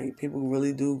crazy. Like, people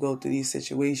really do go through these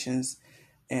situations,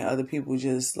 and other people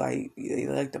just, like, they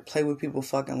like to play with people's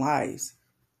fucking lives.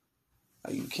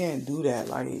 Like, you can't do that.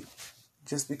 Like,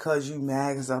 just because you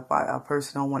mad because a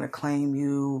person don't want to claim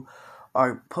you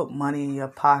or put money in your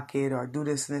pocket or do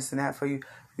this and this and that for you,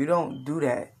 you don't do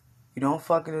that. You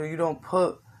don't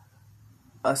put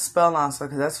a spell on someone,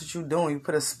 because that's what you're doing. You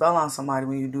put a spell on somebody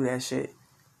when you do that shit.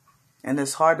 And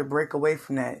it's hard to break away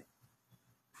from that.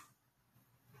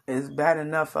 It's bad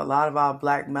enough a lot of our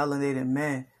black melanated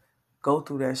men go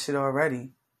through that shit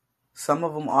already. Some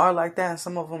of them are like that and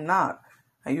some of them not.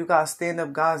 And you got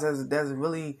stand-up guys that's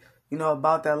really,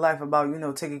 about that life, about,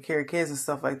 taking care of kids and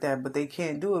stuff like that. But they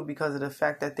can't do it because of the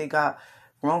fact that they got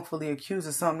wrongfully accused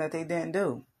of something that they didn't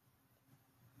do.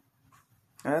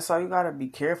 And that's why you gotta be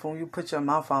careful when you put your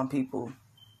mouth on people.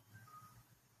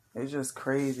 It's just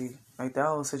crazy. Like, that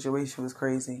whole situation was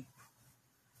crazy.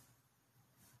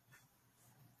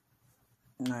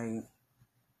 Like,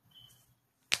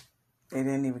 they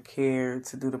didn't even care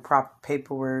to do the proper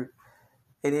paperwork.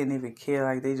 They didn't even care.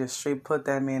 Like, they just straight put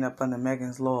that man up under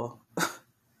Megan's Law.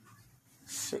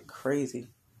 Shit crazy.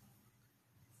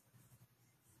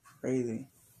 Crazy.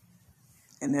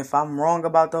 And if I'm wrong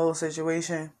about the whole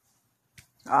situation,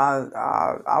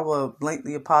 I will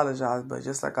blatantly apologize. But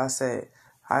just like I said,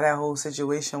 how that whole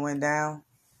situation went down,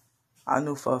 I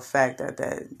knew for a fact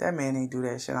that man ain't do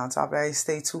that shit. On top of that, he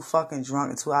stayed too fucking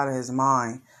drunk and too out of his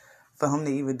mind for him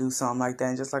to even do something like that.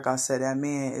 And just like I said, that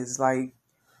man is like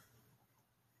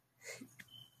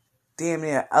damn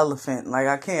near an elephant. Like,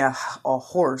 I can't, a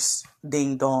horse,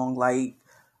 ding dong. Like,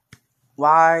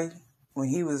 why? When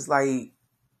he was like,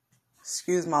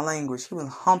 excuse my language, he was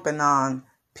humping on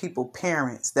people's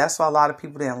parents. That's why a lot of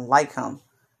people didn't like him,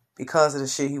 because of the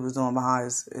shit he was doing behind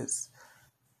his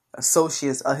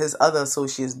associates, his other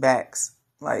associates' backs.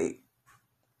 Like,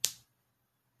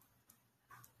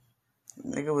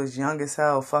 nigga was young as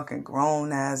hell, fucking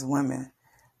grown ass women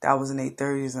that was in their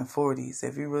 30s and 40s.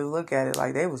 If you really look at it,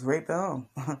 like, they was raping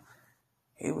him.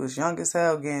 He was young as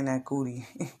hell getting that cootie.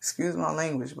 Excuse my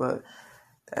language, but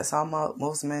that's how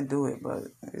most men do it. But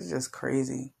it's just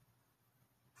crazy.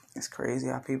 It's crazy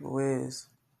how people is.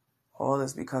 All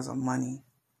this because of money.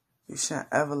 You shouldn't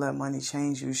ever let money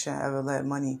change you. You shouldn't ever let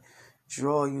money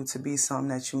draw you to be something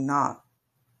that you're not.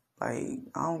 Like,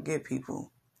 I don't get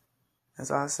people. As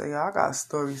I say, I got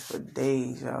stories for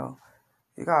days, yo.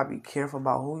 You gotta be careful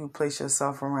about who you place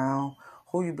yourself around,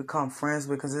 who you become friends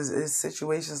with, because it's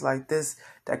situations like this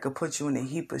that could put you in a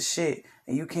heap of shit,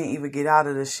 and you can't even get out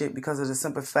of the shit because of the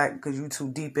simple fact because you too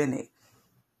deep in it.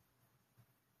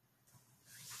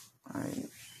 Like,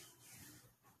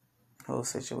 the whole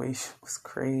situation was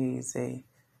crazy.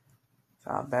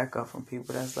 So I'll back up from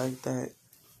people that's like that.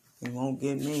 You won't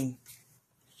get me.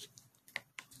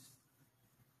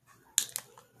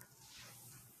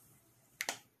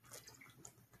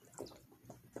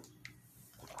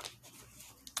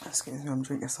 Excuse me, I'm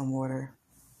drinking some water.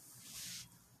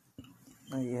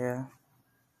 But yeah.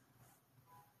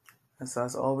 So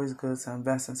it's always good to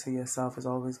invest into yourself. It's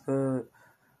always good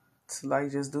to, like,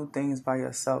 just do things by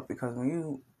yourself, because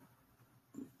when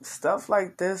stuff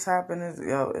like this happens,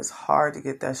 it's hard to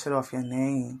get that shit off your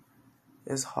name.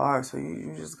 It's hard, so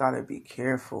you just gotta be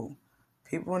careful.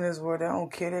 People in this world, they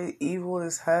don't care. They're evil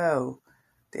as hell.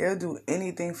 They'll do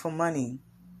anything for money.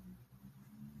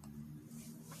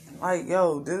 Like,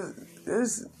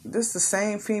 this the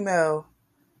same female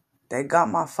that got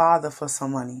my father for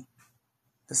some money.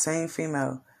 The same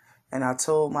female. And I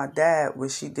told my dad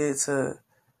what she did to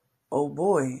old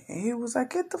boy. And he was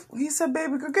like, he said,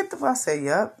 baby, go get the, I said,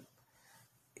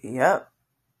 yep.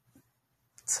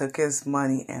 Took his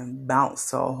money and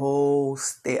bounced to a whole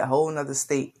nother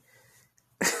state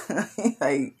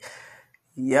Like,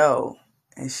 yo.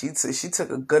 And she took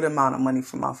a good amount of money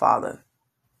from my father.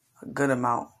 A good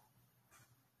amount.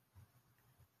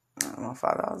 And my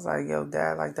father, I was like, yo,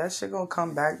 Dad, like, that shit gonna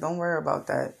come back. Don't worry about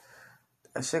that.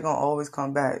 That shit gonna always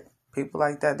come back. People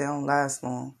like that, they don't last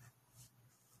long.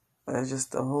 But it's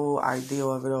just the whole idea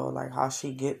of it all. Like, how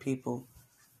she get people.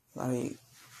 Like,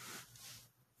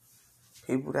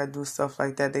 people that do stuff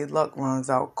like that, they luck runs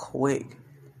out quick.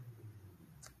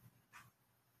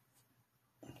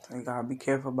 So you gotta be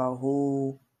careful about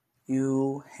who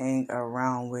you hang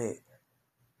around with.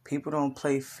 People don't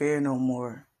play fair no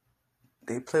more.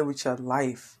 They play with your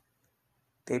life.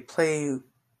 They play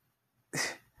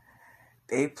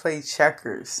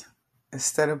checkers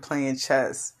instead of playing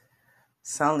chess.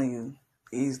 I'm telling you,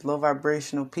 these low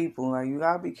vibrational people, like, you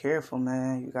gotta be careful,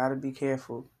 man. You gotta be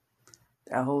careful.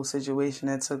 That whole situation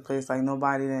that took place, like,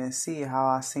 nobody didn't see how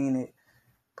I seen it.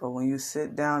 But when you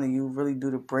sit down and you really do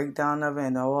the breakdown of it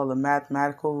and all the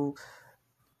mathematical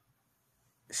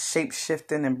shape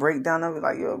shifting and breakdown of it,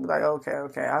 like, you'll be like,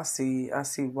 okay, I see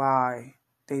why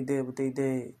they did what they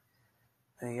did.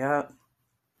 And yup,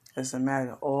 just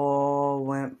imagine all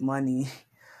went money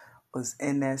was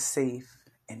in that safe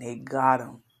and they got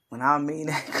him. When I mean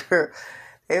that girl,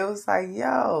 it was like,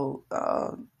 yo,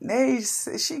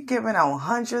 she giving out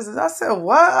hundreds. I said,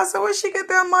 what? I said, where'd she get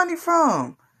that money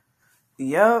from?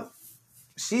 Yup.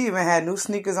 She even had new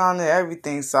sneakers on and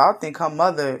everything. So I think her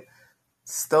mother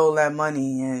stole that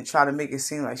money and tried to make it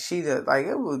seem like she did. Like,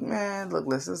 it was, man, look,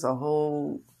 listen, there's a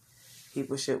whole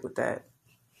heap of shit with that.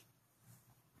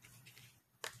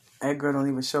 That girl don't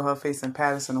even show her face in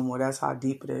Patterson no more. That's how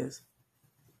deep it is.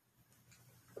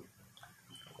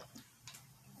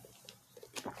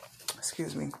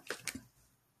 Excuse me.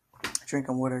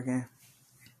 Drinking water again.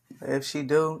 If she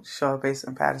do show her face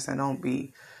in Patterson,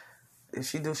 if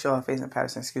she do show her face in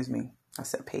Patterson, excuse me, I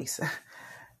said pace.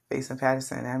 Face in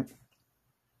Patterson, and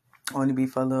only be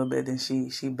for a little bit, then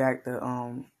she back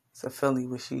to Philly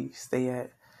where she stay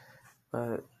at.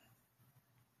 But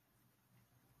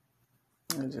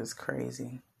it's just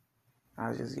crazy.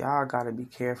 Y'all gotta be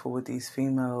careful with these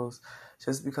females.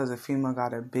 Just because a female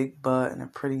got a big butt and a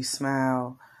pretty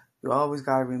smile, you always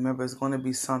gotta remember it's gonna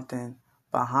be something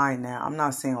behind that. I'm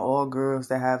not saying all girls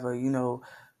that have a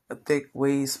thick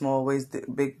waist, small waist,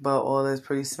 big butt, all this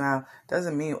pretty smile,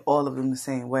 doesn't mean all of them the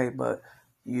same way, but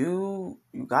you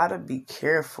gotta be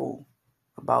careful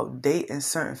about dating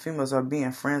certain females or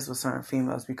being friends with certain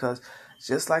females, because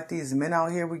just like these men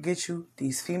out here would get you,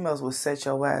 these females will set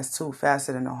your ass too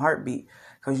faster than a heartbeat.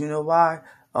 Because you know why?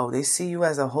 Oh, they see you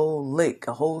as a whole lick,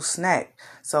 a whole snack.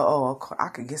 So, I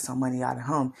could get some money out of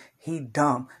him. He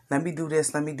dumb. Let me do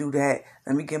this. Let me do that.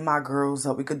 Let me get my girls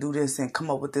up. We could do this and come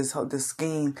up with this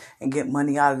scheme and get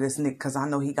money out of this nigga because I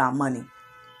know he got money.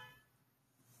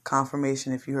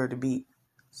 Confirmation if you heard the beat.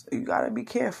 So you got to be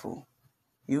careful.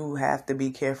 You have to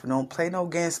be careful. Don't play no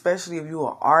games, especially if you're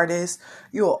an artist,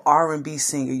 you're an R&B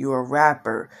singer, you're a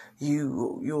rapper,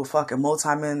 you a fucking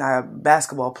multi-millionaire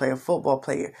basketball player, football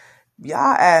player.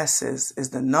 Y'all asses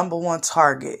is the number one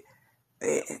target.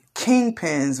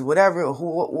 Kingpins,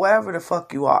 whatever the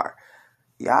fuck you are.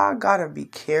 Y'all gotta be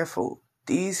careful.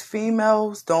 These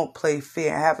females don't play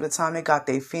fair. Half of the time they got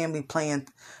their family playing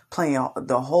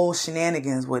the whole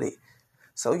shenanigans with it.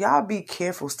 So y'all be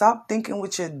careful. Stop thinking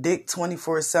with your dick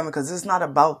 24/7 because it's not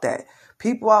about that.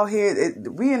 People out here,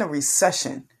 we in a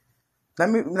recession. Let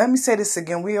me say this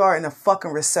again. We are in a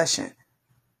fucking recession.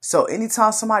 So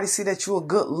anytime somebody see that you a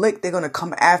good lick, they're going to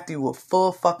come after you with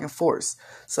full fucking force.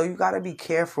 So you got to be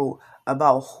careful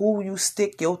about who you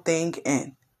stick your thing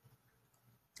in.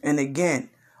 And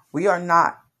again, we are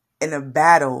not in a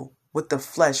battle with the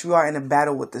flesh. We are in a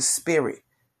battle with the spirit.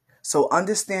 So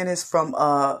understand this from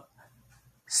a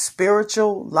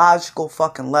spiritual, logical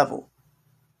fucking level.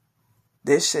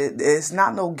 This shit, it's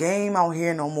not no game out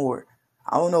here no more.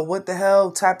 I don't know what the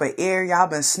hell type of air y'all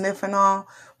been sniffing on,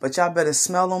 but y'all better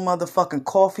smell them motherfucking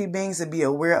coffee beans and be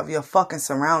aware of your fucking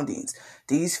surroundings.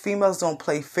 These females don't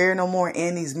play fair no more,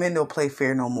 and these men don't play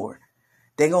fair no more.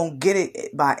 They gonna get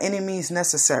it by any means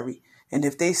necessary. And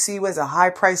if they see you as a high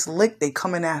price lick, they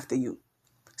coming after you.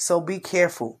 So be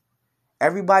careful.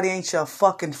 Everybody ain't your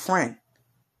fucking friend.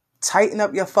 Tighten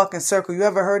up your fucking circle. You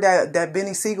ever heard that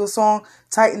Benny Siegel song?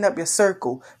 Tighten up your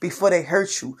circle before they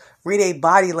hurt you. Read a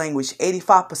body language.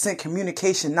 85%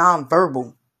 communication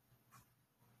nonverbal.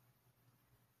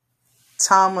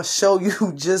 Time will show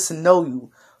you, just know you.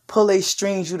 Pull a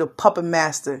strings, you the puppet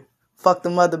master. Fuck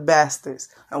them other bastards.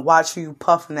 And watch who you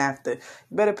puffing after.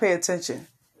 You better pay attention.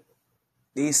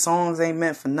 These songs ain't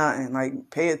meant for nothing. Like,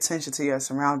 pay attention to your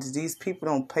surroundings. These people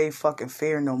don't play fucking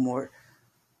fair no more.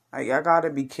 Like, y'all gotta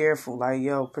be careful. Like,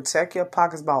 yo, protect your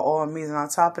pockets by all means. And on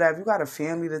top of that, if you got a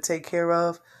family to take care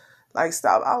of, like,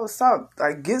 stop.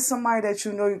 Like, get somebody that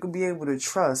you know you can be able to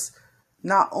trust.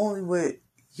 Not only with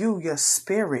you, your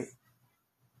spirit.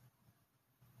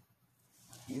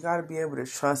 You gotta be able to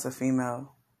trust a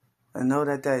female. And know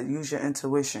that use your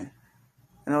intuition.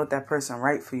 And know that person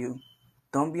right for you.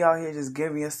 Don't be out here just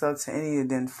giving yourself to any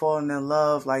and then falling in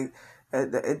love. Like,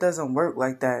 it doesn't work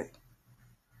like that.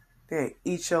 They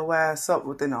eat your ass up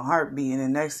within a heartbeat, and the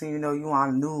next thing you know, you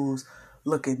on the news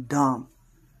looking dumb.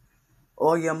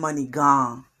 All your money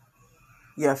gone.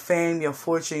 Your fame, your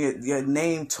fortune, your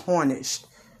name tarnished.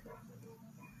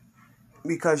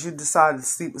 Because you decided to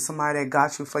sleep with somebody that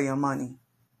got you for your money.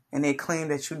 And they claim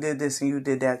that you did this and you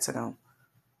did that to them.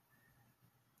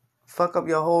 Fuck up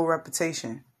your whole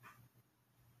reputation.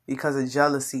 Because of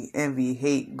jealousy, envy,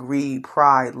 hate, greed,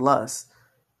 pride, lust.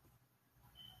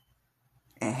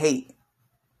 And hate.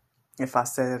 If I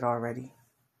said it already.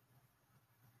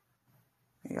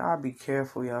 Y'all be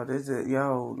careful, y'all. But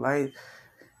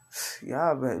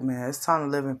man, it's time to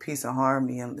live in peace and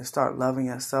harmony and start loving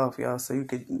yourself, y'all, so you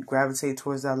could gravitate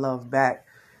towards that love back.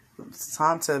 It's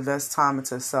time to invest time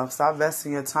into yourself. Stop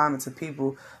investing your time into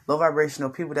people, low vibrational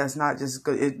people that's not just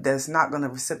good, that's not going to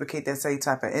reciprocate that same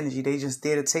type of energy. They just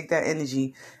there to take that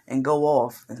energy and go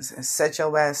off and set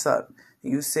your ass up.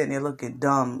 You sitting there looking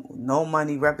dumb, no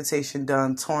money, reputation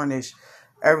done, tarnished,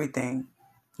 everything.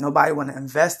 Nobody want to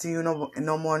invest in you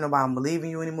no more. Nobody believe in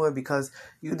you anymore because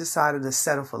you decided to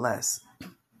settle for less.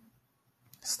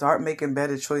 Start making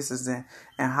better choices and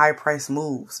high price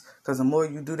moves. Because the more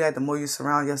you do that, the more you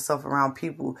surround yourself around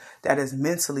people that is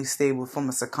mentally stable from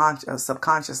a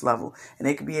subconscious level. And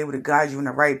they can be able to guide you in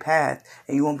the right path.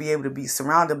 And you won't be able to be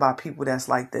surrounded by people that's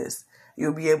like this.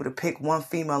 You'll be able to pick one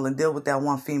female and deal with that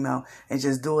one female and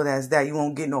just do it as that. You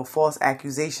won't get no false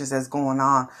accusations that's going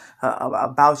on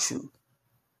about you.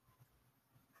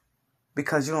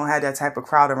 Because you don't have that type of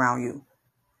crowd around you.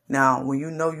 Now, when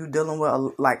you know you're dealing with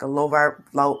a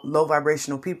low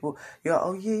vibrational people, you're,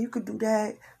 oh yeah, you could do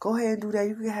that. Go ahead and do that.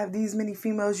 You can have these many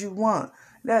females you want.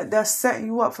 That's setting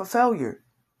you up for failure.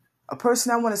 A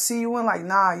person that want to see you in, like,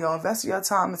 nah, yo, invest your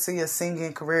time into your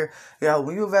singing career. Yo,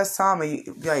 when you invest time,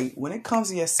 when it comes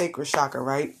to your sacral chakra,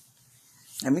 right?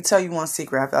 Let me tell you one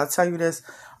secret. After I tell you this,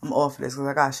 I'm off of this because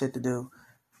I got shit to do.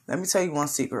 Let me tell you one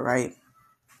secret, right?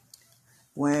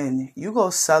 When you go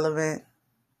celibate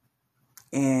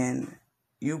and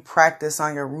you practice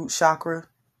on your root chakra,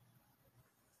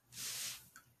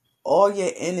 all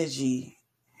your energy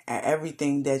and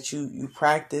everything that you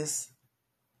practice,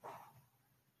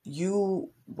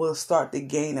 you will start to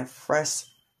gain a fresh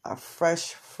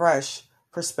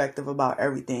perspective about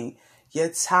everything. Your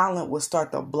talent will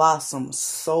start to blossom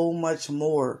so much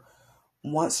more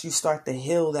once you start to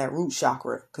heal that root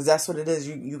chakra. Because that's what it is.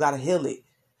 You got to heal it.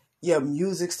 Your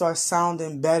music starts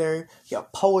sounding better. Your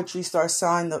poetry starts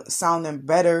sounding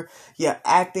better. Your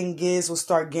acting gigs will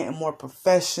start getting more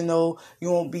professional. You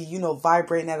won't be,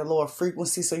 vibrating at a lower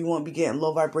frequency, so you won't be getting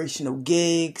low vibrational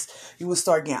gigs. You will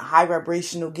start getting high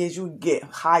vibrational gigs. You get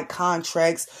high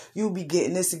contracts. You'll be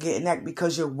getting this and getting that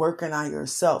because you're working on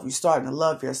yourself. You're starting to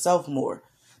love yourself more.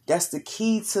 That's the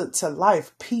key to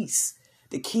life, peace.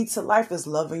 The key to life is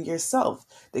loving yourself.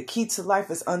 The key to life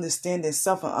is understanding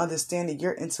self and understanding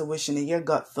your intuition and your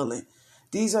gut feeling.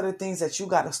 These are the things that you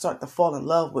got to start to fall in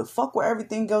love with. Fuck what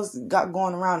everything else got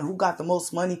going around. Who got the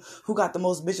most money? Who got the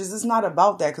most bitches? It's not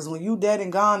about that. Because when you dead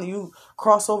and gone and you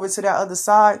cross over to that other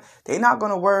side, they're not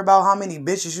going to worry about how many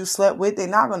bitches you slept with. They're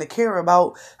not going to care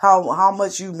about how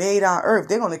much you made on earth.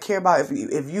 They're going to care about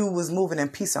if you was moving in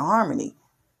peace and harmony.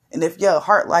 And if your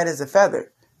heart light as a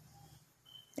feather.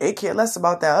 They care less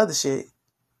about that other shit.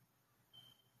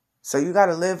 So you got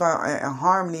to live in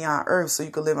harmony on earth so you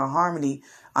can live in harmony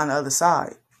on the other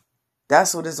side.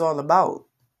 That's what it's all about.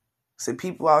 So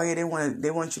people out here, they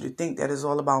want you to think that it's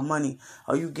all about money.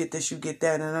 Oh, you get this, you get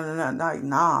that.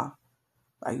 Nah.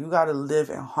 Like, you got to live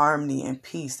in harmony and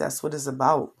peace. That's what it's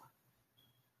about.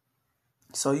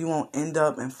 So you won't end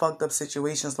up in fucked up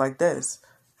situations like this.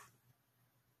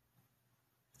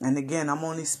 And again, I'm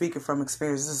only speaking from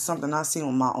experience. This is something I seen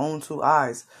with my own two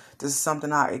eyes. This is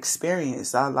something I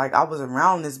experienced. I was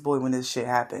around this boy when this shit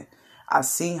happened. I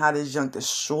seen how this junk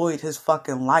destroyed his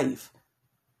fucking life.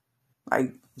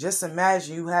 Like, just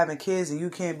imagine you having kids and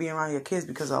you can't be around your kids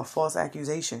because of a false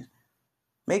accusation.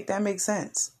 Make that make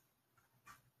sense.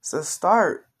 So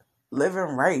start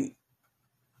living right.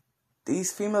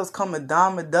 These females come a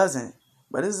dime a dozen.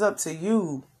 But it's up to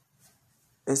you.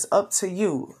 It's up to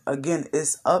you. Again,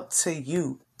 it's up to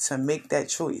you to make that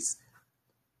choice.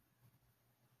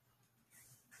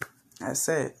 That's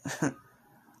it.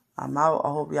 I'm out. I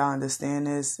hope y'all understand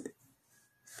this.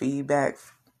 Feedback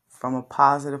from a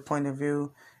positive point of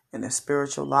view and a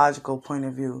spiritual, logical point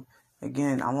of view.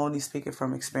 Again, I'm only speaking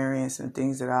from experience and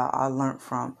things that I learned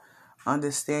from.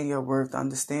 Understand your worth.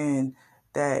 Understand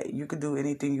that you can do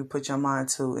anything you put your mind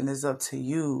to, and it's up to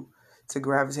you to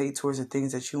gravitate towards the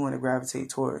things that you want to gravitate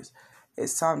towards.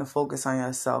 It's time to focus on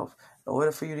yourself. In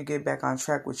order for you to get back on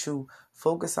track with you,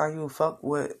 focus on you. Fuck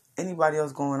what anybody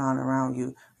else going on around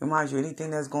you. Remind you,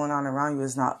 anything that's going on around you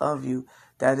is not of you.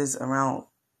 That is around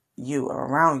you or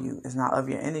around you. It's not of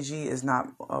your energy. It's not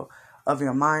of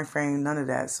your mind frame. None of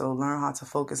that. So learn how to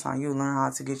focus on you. Learn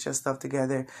how to get your stuff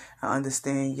together and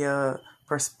understand your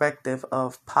perspective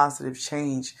of positive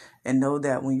change, and know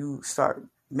that when you start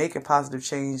making positive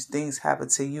change, things happen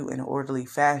to you in an orderly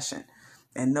fashion.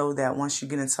 And know that once you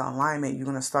get into alignment, you're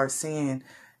going to start seeing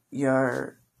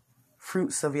your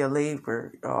fruits of your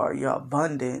labor or your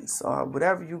abundance or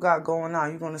whatever you got going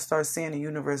on. You're going to start seeing the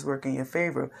universe work in your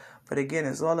favor. But again,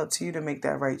 it's all up to you to make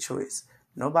that right choice.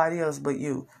 Nobody else but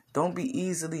you. Don't be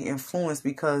easily influenced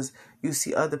because you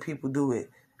see other people do it.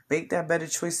 Make that better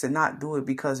choice to not do it,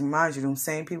 because remind you, them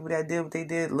same people that did what they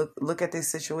did, look at their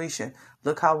situation.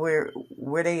 Look how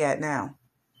where they at now.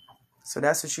 So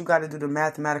that's what you got to do the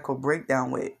mathematical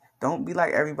breakdown with. Don't be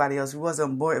like everybody else. We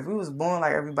wasn't born. If we was born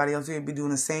like everybody else, we'd be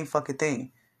doing the same fucking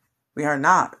thing. We are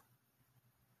not.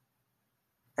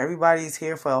 Everybody's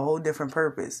here for a whole different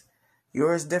purpose.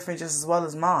 Yours different just as well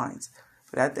as mine's.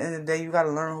 But at the end of the day, you got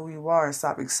to learn who you are and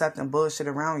stop accepting bullshit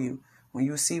around you. When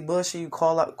you see bullshit, you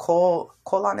call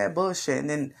on that bullshit and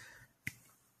then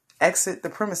exit the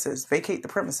premises, vacate the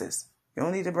premises. You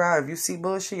don't need to be around. If you see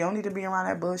bullshit, you don't need to be around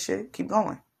that bullshit. Keep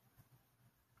going.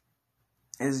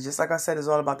 It's just like I said, it's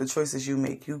all about the choices you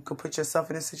make. You could put yourself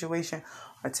in a situation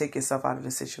or take yourself out of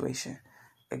the situation.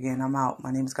 Again, I'm out.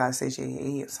 My name is God Sage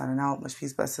 88. I'm signing out. Much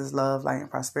peace, blessings, love, light,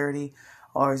 and prosperity.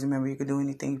 Always remember, you can do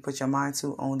anything you put your mind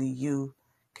to. Only you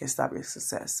can stop your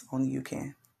success. Only you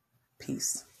can.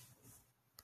 Peace.